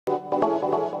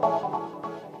Good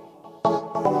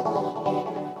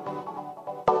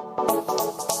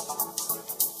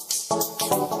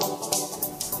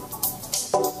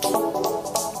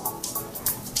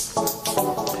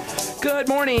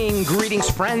morning, greetings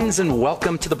friends, and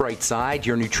welcome to The Bright Side,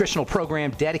 your nutritional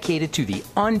program dedicated to the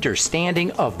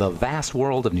understanding of the vast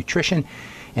world of nutrition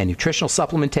and nutritional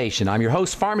supplementation. I'm your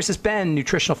host, Pharmacist Ben,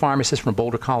 nutritional pharmacist from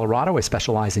Boulder, Colorado. I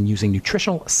specialize in using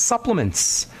nutritional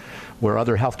supplements where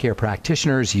other healthcare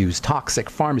practitioners use toxic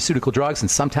pharmaceutical drugs and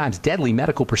sometimes deadly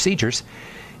medical procedures.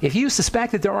 If you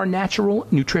suspect that there are natural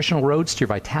nutritional roads to your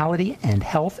vitality and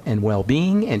health and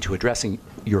well-being and to addressing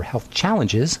your health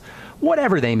challenges,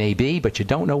 whatever they may be, but you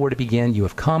don't know where to begin, you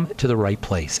have come to the right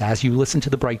place. As you listen to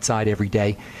The Bright Side every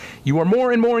day, you are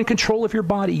more and more in control of your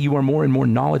body, you are more and more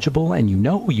knowledgeable, and you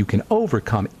know you can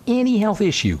overcome any health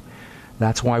issue.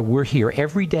 That's why we're here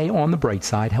every day on The Bright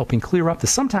Side, helping clear up the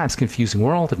sometimes confusing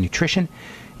world of nutrition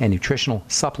and nutritional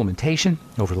supplementation.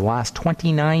 Over the last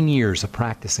 29 years of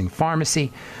practicing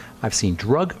pharmacy, I've seen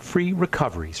drug-free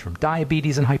recoveries from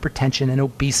diabetes and hypertension and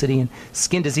obesity and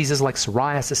skin diseases like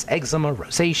psoriasis, eczema,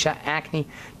 rosacea, acne,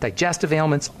 digestive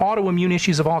ailments, autoimmune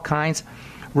issues of all kinds.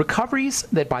 Recoveries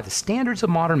that by the standards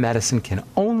of modern medicine can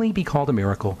only be called a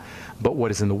miracle, but what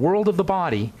is in the world of the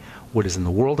body, what is in the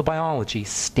world of biology,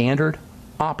 standard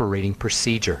operating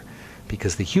procedure.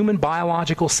 Because the human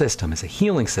biological system is a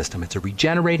healing system. It's a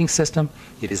regenerating system.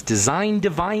 It is designed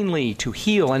divinely to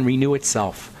heal and renew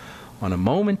itself on a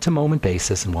moment-to-moment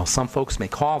basis. And while some folks may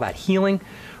call that healing,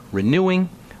 renewing,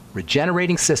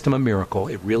 regenerating system a miracle,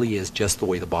 it really is just the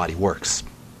way the body works.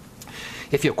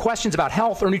 If you have questions about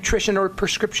health or nutrition or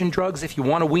prescription drugs, if you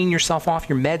want to wean yourself off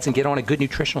your meds and get on a good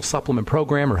nutritional supplement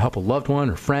program or help a loved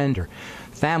one or friend or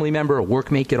family member or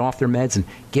workmate get off their meds and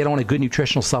get on a good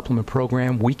nutritional supplement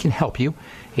program, we can help you.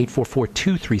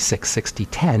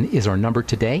 844-236-6010 is our number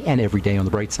today and every day on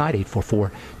The Bright Side,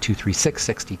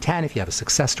 844-236-6010. If you have a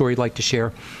success story you'd like to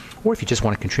share, or if you just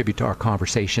want to contribute to our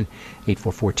conversation,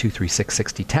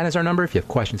 844-236-6010 is our number. If you have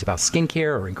questions about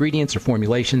skincare or ingredients or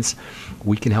formulations,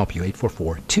 we can help you.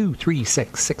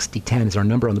 844-236-6010 is our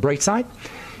number on The Bright Side.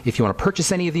 If you want to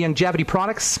purchase any of the longevity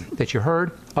products that you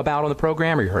heard about on the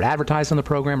program or you heard advertised on the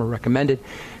program or recommended,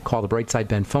 call the Brightside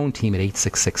Ben phone team at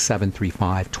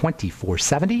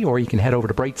 866-735-2470, or you can head over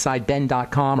to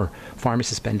brightsideben.com or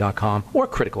pharmacistben.com or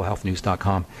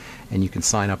criticalhealthnews.com, and you can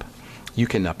sign up. You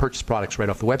can purchase products right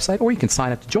off the website, or you can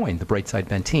sign up to join the Brightside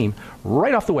Ben team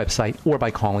right off the website or by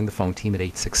calling the phone team at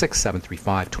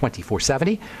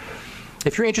 866-735-2470.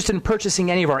 If you're interested in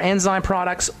purchasing any of our enzyme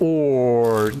products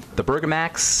or the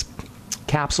Bergamax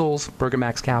capsules,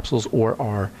 or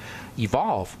our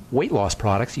Evolve weight loss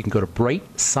products, you can go to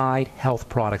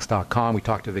brightsidehealthproducts.com. We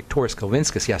talked to Victoria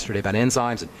Skolvinskis yesterday about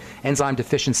enzymes and enzyme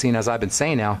deficiency, and as I've been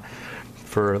saying now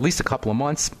for at least a couple of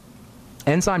months,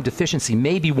 enzyme deficiency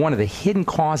may be one of the hidden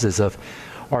causes of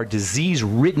our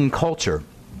disease-ridden culture.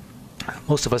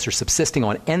 Most of us are subsisting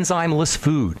on enzymeless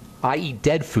food, i.e.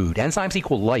 dead food. Enzymes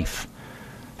equal life.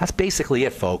 That's basically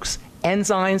it, folks.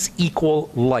 Enzymes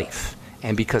equal life.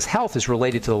 And because health is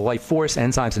related to the life force,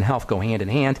 enzymes and health go hand in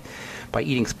hand. By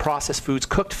eating processed foods,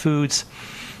 cooked foods,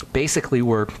 basically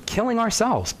we're killing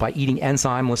ourselves by eating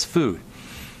enzymeless food.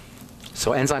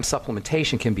 So enzyme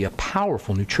supplementation can be a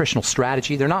powerful nutritional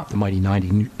strategy. They're not the mighty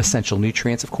 90 essential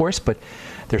nutrients, of course, but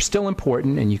they're still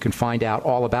important, and you can find out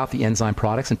all about the enzyme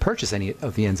products and purchase any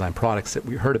of the enzyme products that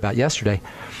we heard about yesterday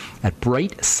at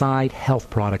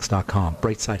brightsidehealthproducts.com,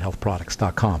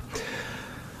 brightsidehealthproducts.com.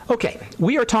 Okay,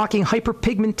 we are talking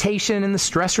hyperpigmentation and the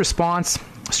stress response.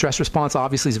 Stress response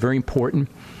obviously is very important,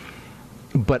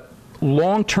 but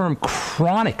long-term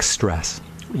chronic stress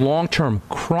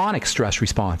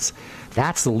response,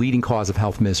 that's the leading cause of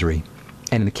health misery.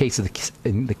 And in the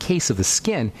case of the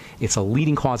skin, it's a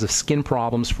leading cause of skin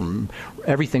problems, from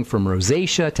everything from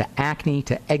rosacea to acne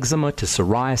to eczema to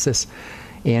psoriasis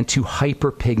and to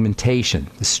hyperpigmentation.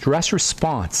 The stress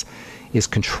response is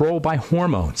controlled by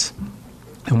hormones.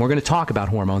 And we're going to talk about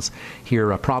hormones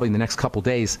here probably in the next couple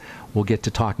days. We'll get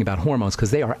to talking about hormones because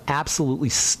they are absolutely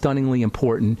stunningly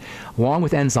important, along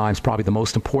with enzymes, probably the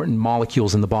most important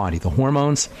molecules in the body. The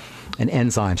hormones and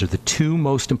enzymes are the two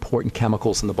most important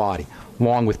chemicals in the body,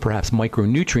 along with perhaps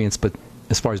micronutrients. But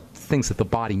as far as things that the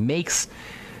body makes,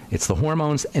 it's the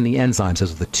hormones and the enzymes.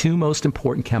 Those are the two most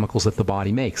important chemicals that the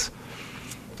body makes.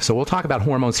 So we'll talk about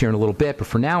hormones here in a little bit, but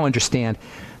for now understand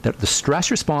that the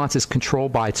stress response is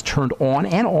controlled by, it's turned on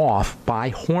and off by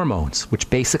hormones, which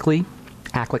basically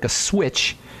act like a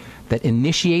switch that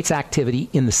initiates activity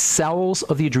in the cells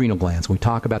of the adrenal glands. When we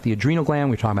talk about the adrenal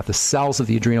gland, we talk about the cells of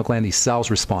the adrenal gland. These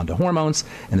cells respond to hormones,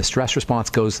 and the stress response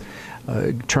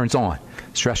turns on.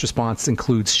 Stress response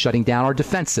includes shutting down our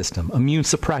defense system. Immune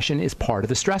suppression is part of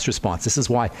the stress response. This is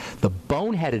why the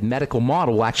boneheaded medical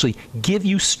model will actually give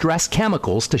you stress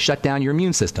chemicals to shut down your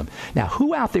immune system. Now,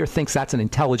 who out there thinks that's an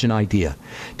intelligent idea?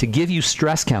 To give you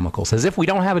stress chemicals, as if we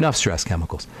don't have enough stress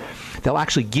chemicals. They'll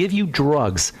actually give you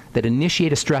drugs that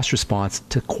initiate a stress response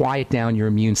to quiet down your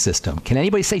immune system. Can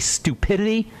anybody say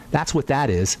stupidity? That's what that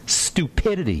is.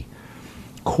 Stupidity.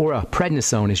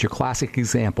 Prednisone is your classic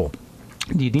example.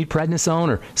 Do you need prednisone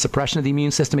or suppression of the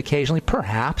immune system occasionally?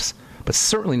 Perhaps, but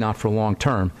certainly not for long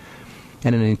term.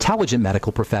 And an intelligent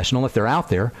medical professional, if they're out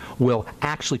there, will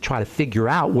actually try to figure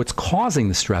out what's causing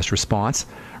the stress response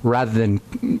rather than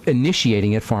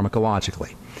initiating it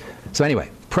pharmacologically. So anyway,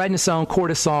 prednisone,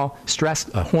 cortisol,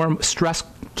 stress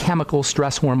chemicals,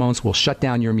 stress hormones will shut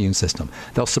down your immune system.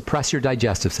 They'll suppress your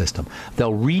digestive system.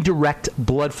 They'll redirect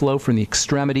blood flow from the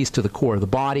extremities to the core of the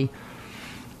body.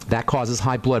 That causes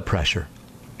high blood pressure.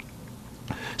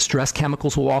 Stress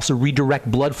chemicals will also redirect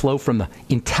blood flow from the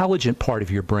intelligent part of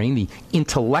your brain, the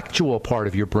intellectual part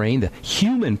of your brain, the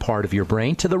human part of your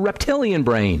brain, to the reptilian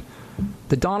brain,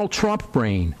 the Donald Trump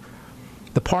brain,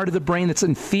 the part of the brain that's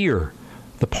in fear,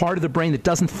 the part of the brain that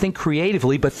doesn't think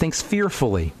creatively but thinks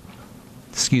fearfully.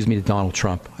 Excuse me to Donald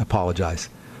Trump. I apologize.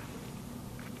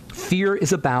 Fear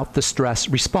is about the stress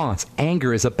response.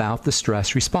 Anger is about the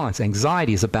stress response.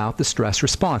 Anxiety is about the stress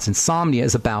response. Insomnia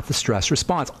is about the stress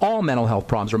response. All mental health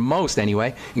problems, or most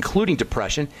anyway, including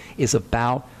depression, is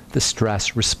about the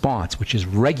stress response, which is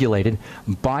regulated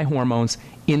by hormones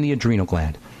in the adrenal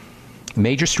gland.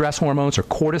 Major stress hormones are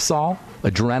cortisol,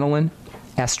 adrenaline,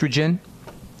 estrogen,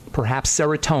 perhaps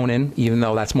serotonin, even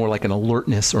though that's more like an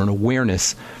alertness or an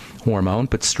awareness hormone,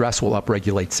 but stress will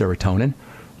upregulate serotonin.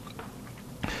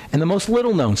 And the most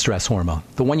little-known stress hormone,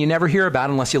 the one you never hear about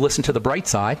unless you listen to the bright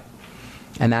side,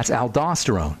 and that's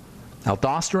aldosterone.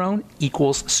 Aldosterone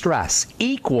equals stress,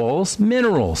 equals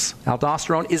minerals.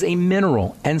 Aldosterone is a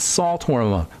mineral and salt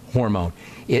hormone.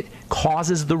 It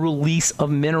causes the release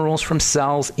of minerals from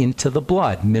cells into the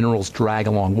blood. Minerals drag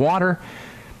along water,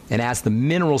 and as the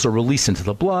minerals are released into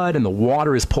the blood and the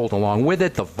water is pulled along with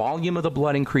it, the volume of the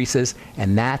blood increases,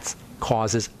 and that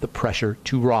causes the pressure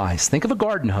to rise. Think of a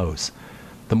garden hose.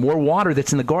 The more water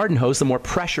that's in the garden hose, the more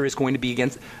pressure is going to be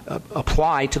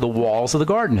applied to the walls of the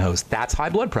garden hose. That's high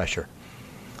blood pressure.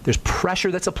 There's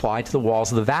pressure that's applied to the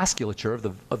walls of the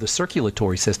vasculature of the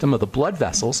circulatory system, of the blood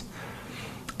vessels,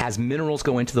 as minerals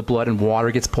go into the blood and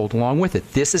water gets pulled along with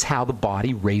it. This is how the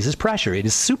body raises pressure. It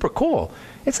is super cool.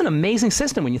 It's an amazing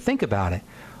system when you think about it.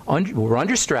 We're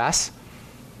under stress.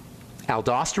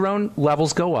 Aldosterone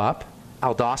levels go up.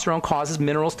 Aldosterone causes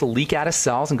minerals to leak out of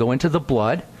cells and go into the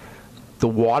blood. The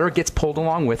water gets pulled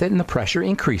along with it and the pressure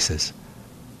increases.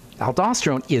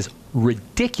 Aldosterone is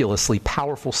ridiculously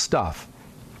powerful stuff.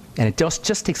 And it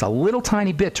just takes a little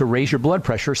tiny bit to raise your blood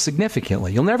pressure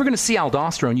significantly. You're never going to see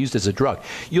aldosterone used as a drug.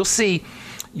 You'll see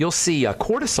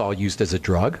cortisol used as a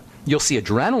drug. You'll see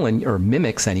adrenaline, or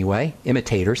mimics anyway,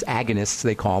 imitators, agonists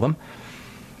they call them.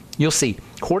 You'll see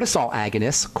cortisol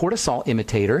agonists, cortisol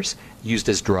imitators used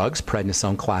as drugs,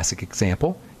 prednisone, classic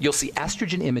example. You'll see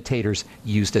estrogen imitators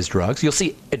used as drugs. You'll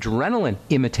see adrenaline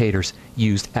imitators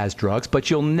used as drugs, but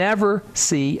you'll never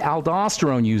see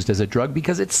aldosterone used as a drug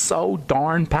because it's so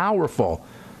darn powerful.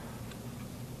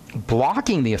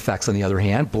 Blocking the effects, on the other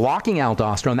hand, blocking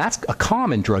aldosterone, that's a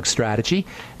common drug strategy,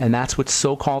 and that's what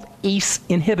so-called ACE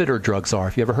inhibitor drugs are.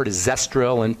 If you ever heard of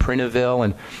Zestril and Prinavil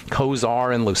and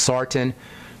Cozar and Losartan,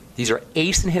 these are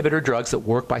ACE inhibitor drugs that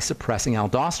work by suppressing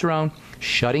aldosterone,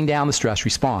 shutting down the stress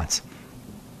response.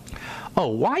 Oh,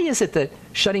 why is it that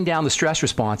shutting down the stress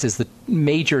response is the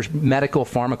major medical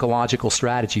pharmacological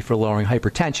strategy for lowering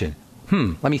hypertension?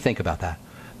 Let me think about that.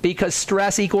 Because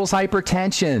stress equals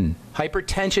hypertension.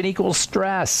 Hypertension equals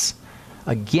stress.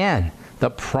 Again, the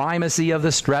primacy of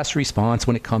the stress response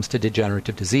when it comes to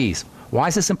degenerative disease. Why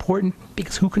is this important?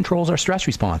 Because who controls our stress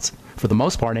response? For the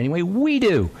most part, anyway, we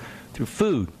do. Through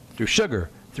food, through sugar,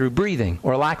 through breathing,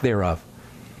 or lack thereof.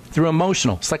 Through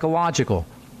emotional, psychological,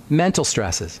 mental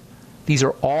stresses. These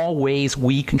are all ways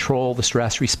we control the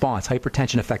stress response.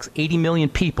 Hypertension affects 80 million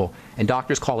people, and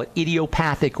doctors call it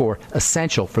idiopathic or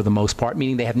essential for the most part,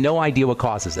 meaning they have no idea what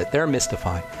causes it. They're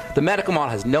mystified. The medical model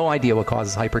has no idea what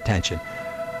causes hypertension.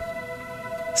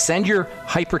 Send your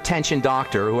hypertension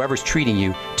doctor, or whoever's treating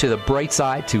you, to the bright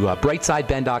side, to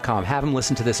brightsideben.com. Have him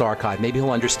listen to this archive. Maybe he'll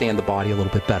understand the body a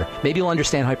little bit better. Maybe he'll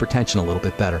understand hypertension a little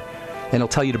bit better. And he'll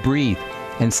tell you to breathe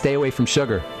and stay away from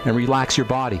sugar and relax your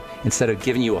body instead of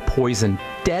giving you a poison,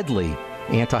 deadly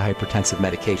antihypertensive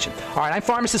medication. All right, I'm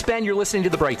Pharmacist Ben. You're listening to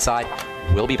The Bright Side.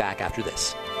 We'll be back after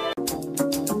this.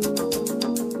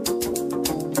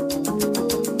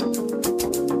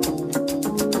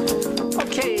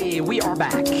 Okay, we are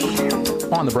back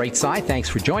on The Bright Side. Thanks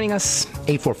for joining us.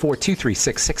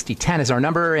 844-236-6010 is our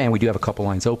number, and we do have a couple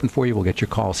lines open for you. We'll get your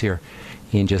calls here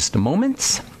in just a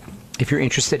moment. If you're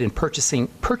interested in purchasing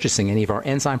any of our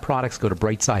enzyme products, go to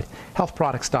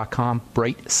brightsidehealthproducts.com,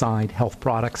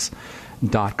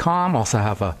 brightsidehealthproducts.com. Also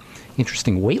have a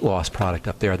interesting weight loss product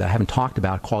up there that I haven't talked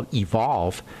about called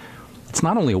Evolve. It's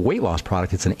not only a weight loss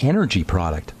product, it's an energy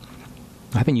product.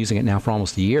 I've been using it now for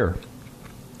almost a year.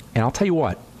 And I'll tell you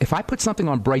what, if I put something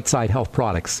on Brightside Health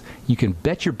Products, you can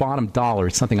bet your bottom dollar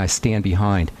it's something I stand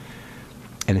behind.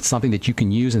 And it's something that you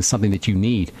can use and something that you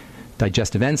need.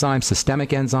 Digestive enzymes, systemic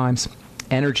enzymes,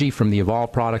 energy from the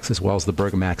Evolve products, as well as the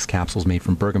Bergamax capsules made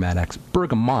from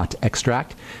bergamot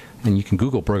extract. And you can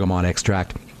Google bergamot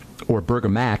extract or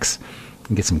Bergamax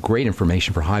and get some great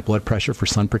information for high blood pressure, for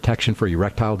sun protection, for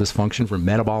erectile dysfunction, for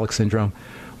metabolic syndrome.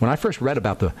 When I first read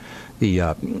about all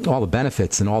the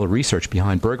benefits and all the research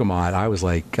behind bergamot, I was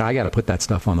like, I got to put that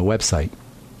stuff on the website.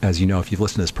 As you know, if you've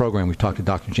listened to this program, we've talked to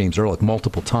Dr. James Ehrlich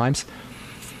multiple times.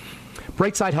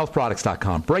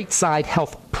 BrightsideHealthProducts.com.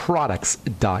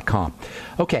 BrightsideHealthProducts.com.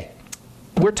 Okay,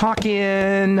 we're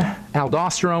talking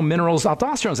aldosterone, minerals.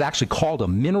 Aldosterone is actually called a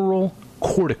mineral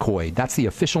corticoid. That's the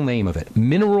official name of it.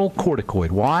 Mineral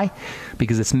corticoid. Why?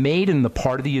 Because it's made in the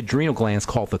part of the adrenal glands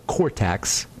called the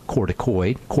cortex.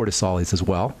 Corticoid. Cortisol is as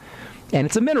well. And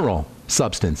it's a mineral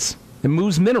substance. It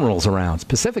moves minerals around,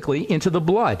 specifically into the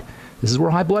blood. This is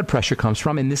where high blood pressure comes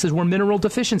from, and this is where mineral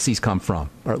deficiencies come from,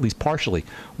 or at least partially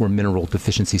where mineral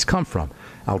deficiencies come from.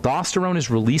 Aldosterone is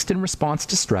released in response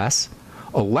to stress.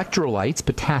 Electrolytes,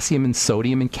 potassium and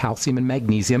sodium and calcium and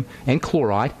magnesium and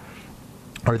chloride,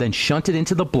 are then shunted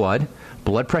into the blood.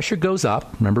 Blood pressure goes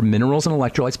up. Remember, minerals and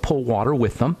electrolytes pull water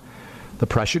with them. The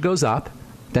pressure goes up.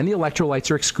 Then the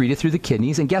electrolytes are excreted through the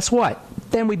kidneys. And guess what?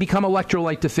 Then we become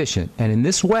electrolyte deficient. And in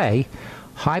this way,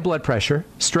 high blood pressure,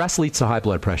 stress leads to high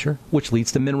blood pressure, which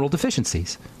leads to mineral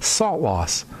deficiencies, salt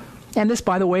loss. And this,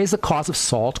 by the way, is the cause of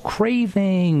salt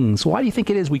cravings. Why do you think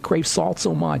it is we crave salt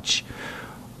so much?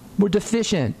 We're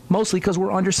deficient, mostly because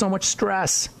we're under so much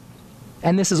stress.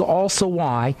 And this is also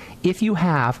why, if you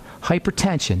have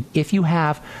hypertension, if you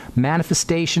have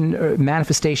manifestations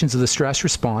of the stress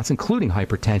response, including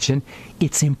hypertension,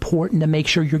 it's important to make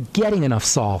sure you're getting enough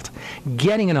salt,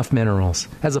 getting enough minerals,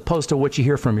 as opposed to what you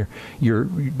hear from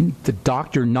the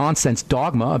doctor nonsense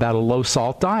dogma about a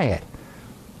low-salt diet.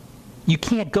 You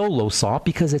can't go low salt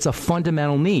because it's a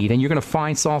fundamental need, and you're going to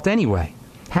find salt anyway.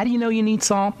 How do you know you need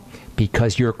salt?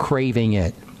 Because you're craving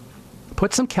it.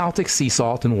 Put some Celtic sea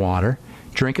salt in water.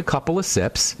 Drink a couple of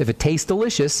sips. If it tastes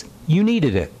delicious, you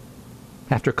needed it.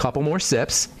 After a couple more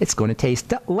sips, it's going to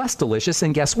taste less delicious,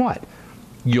 and guess what?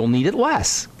 You'll need it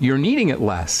less. You're needing it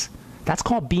less. That's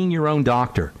called being your own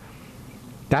doctor.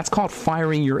 That's called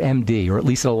firing your MD, or at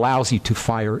least it allows you to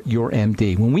fire your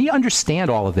MD. When we understand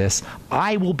all of this,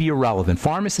 I will be irrelevant.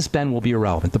 Pharmacist Ben will be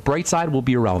irrelevant. The bright side will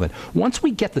be irrelevant. Once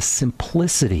we get the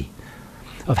simplicity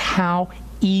of how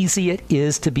easy it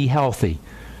is to be healthy,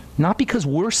 not because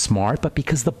we're smart, but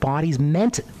because the body's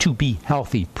meant to be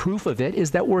healthy. Proof of it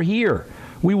is that we're here.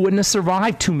 We wouldn't have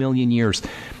survived 2 million years.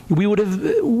 We would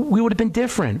have been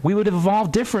different. We would have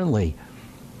evolved differently.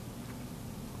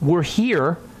 We're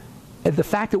here. The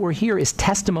fact that we're here is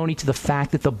testimony to the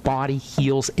fact that the body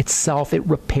heals itself. It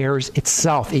repairs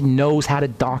itself. It knows how to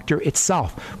doctor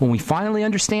itself. When we finally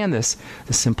understand this,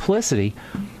 the simplicity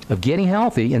of getting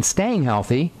healthy and staying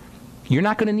healthy, you're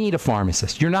not going to need a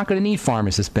pharmacist. You're not going to need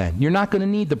Pharmacist Ben. You're not going to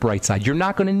need the bright side. You're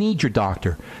not going to need your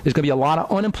doctor. There's going to be a lot of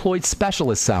unemployed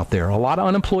specialists out there, a lot of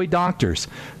unemployed doctors.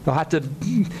 They'll have to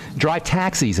drive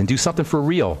taxis and do something for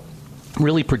real,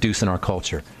 really produce in our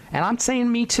culture. And I'm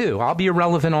saying me too. I'll be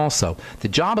irrelevant also. The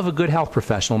job of a good health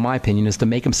professional, in my opinion, is to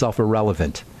make himself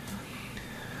irrelevant.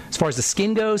 As far as the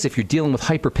skin goes, if you're dealing with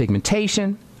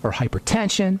hyperpigmentation or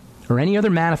hypertension, or any other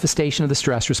manifestation of the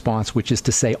stress response, which is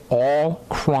to say all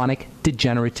chronic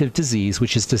degenerative disease,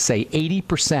 which is to say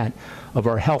 80% of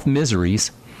our health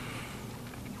miseries,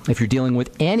 if you're dealing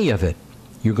with any of it,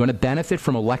 you're going to benefit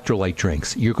from electrolyte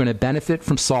drinks. You're going to benefit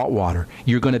from salt water.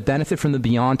 You're going to benefit from the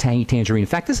Beyond Tangy Tangerine. In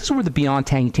fact, this is where the Beyond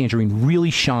Tangy Tangerine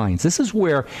really shines. This is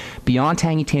where Beyond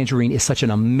Tangy Tangerine is such an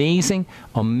amazing,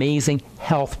 amazing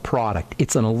health product.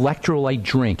 It's an electrolyte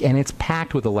drink, and it's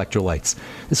packed with electrolytes.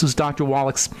 This was Dr.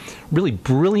 Wallach's really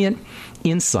brilliant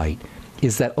insight,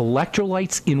 is that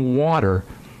electrolytes in water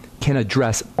can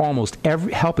address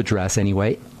help address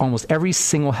almost every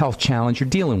single health challenge you're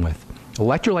dealing with.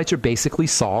 Electrolytes are basically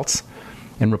salts,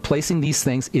 and replacing these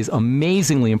things is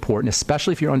amazingly important,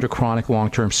 especially if you're under chronic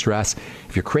long-term stress,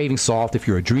 if you're craving salt, if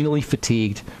you're adrenally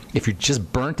fatigued, if you're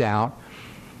just burnt out.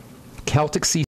 Celtic Sea